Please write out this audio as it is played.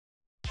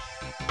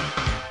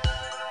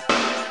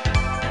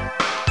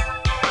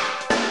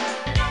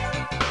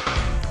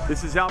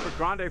This is Albert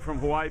Grande from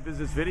Hawaii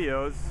Business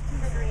Videos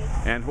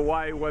and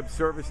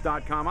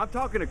HawaiiWebService.com. I'm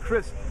talking to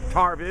Chris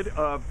Tarvid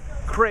of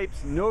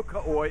Crepes No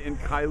Ka'oi in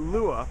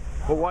Kailua,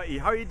 Hawaii.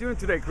 How are you doing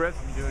today, Chris?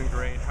 I'm doing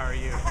great. How are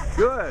you?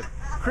 Good.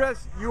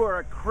 Chris, you are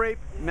a crepe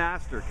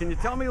master. Can you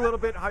tell me a little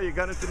bit how you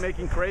got into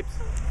making crepes?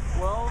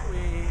 Well, we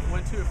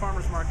went to a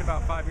farmer's market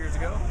about 5 years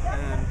ago,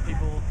 and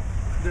people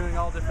doing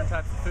all different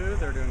types of food.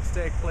 They're doing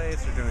steak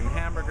plates, they're doing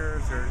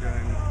hamburgers, they're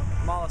doing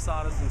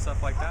malasadas and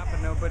stuff like that, but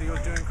nobody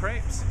was doing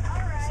crepes.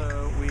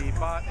 So we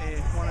bought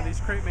one of these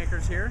crepe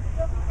makers here,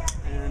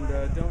 and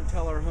don't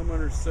tell our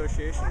homeowners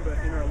association, but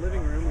in our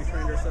living room we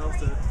trained ourselves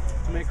to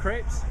make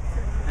crepes.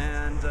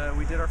 And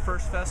we did our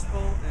first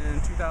festival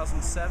in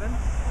 2007,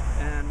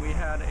 and we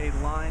had a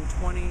line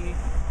 20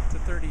 to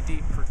 30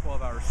 deep for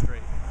 12 hours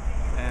straight.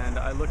 And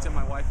I looked at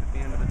my wife at the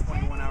end of the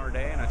 21-hour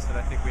day and I said,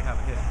 I think we have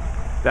a hit.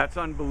 That's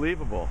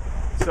unbelievable.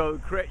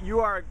 So you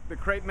are the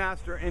crepe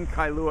master in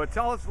Kailua.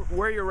 Tell us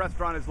where your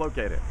restaurant is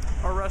located.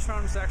 Our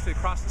restaurant is actually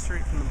across the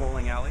street from the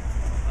bowling alley,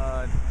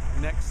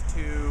 next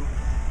to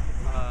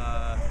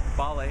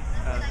Ballet.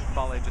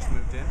 Ballet just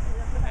moved in,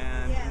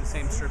 and in the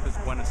same strip as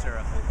Buenos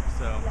Aires.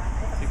 So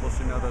people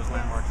should know those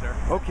landmarks there.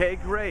 Okay,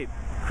 great.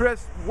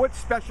 Chris, what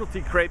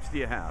specialty crepes do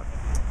you have?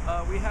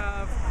 We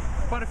have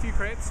quite a few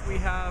crepes. We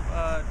have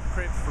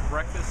crepes for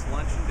breakfast,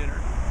 lunch, and dinner,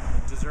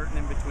 dessert, and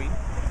in between.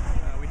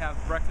 We have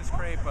breakfast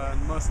crepe. The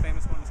most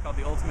famous one is called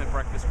the Ultimate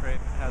Breakfast Crepe.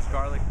 It has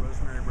garlic,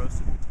 rosemary,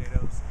 roasted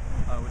potatoes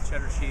with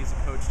cheddar cheese, a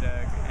poached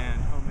egg, and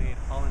homemade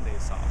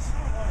hollandaise sauce.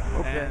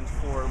 Okay. And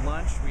for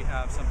lunch, we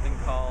have something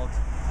called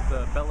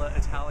the Bella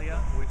Italia,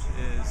 which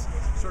is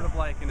sort of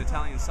like an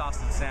Italian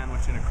sausage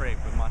sandwich in a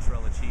crepe with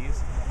mozzarella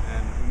cheese,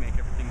 and we make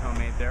everything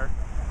homemade there.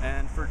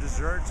 And for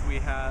desserts, we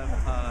have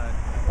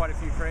quite a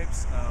few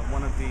crepes.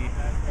 One of the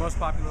most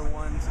popular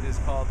ones is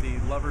called the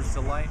Lover's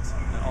Delight.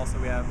 And also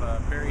we have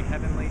Berry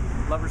Heavenly.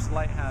 Lover's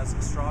Delight has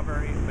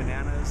strawberry,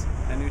 bananas,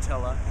 and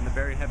Nutella. And the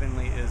Berry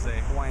Heavenly is a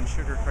Hawaiian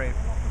sugar crepe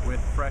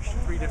with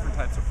 3 different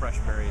types of fresh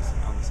berries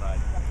on the side.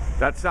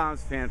 That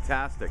sounds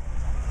fantastic.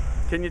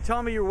 Can you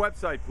tell me your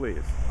website,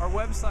 please? Our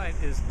website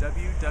is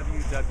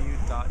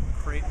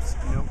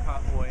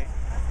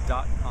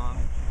www.crepesnoka'oi.com,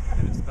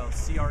 and it's spelled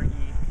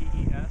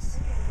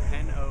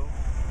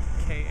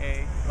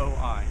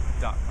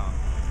CREPESNOKAOI.com.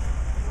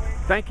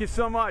 Thank you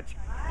so much.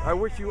 I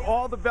wish you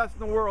all the best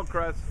in the world,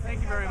 Chris.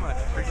 Thank you very much.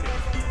 Appreciate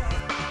it.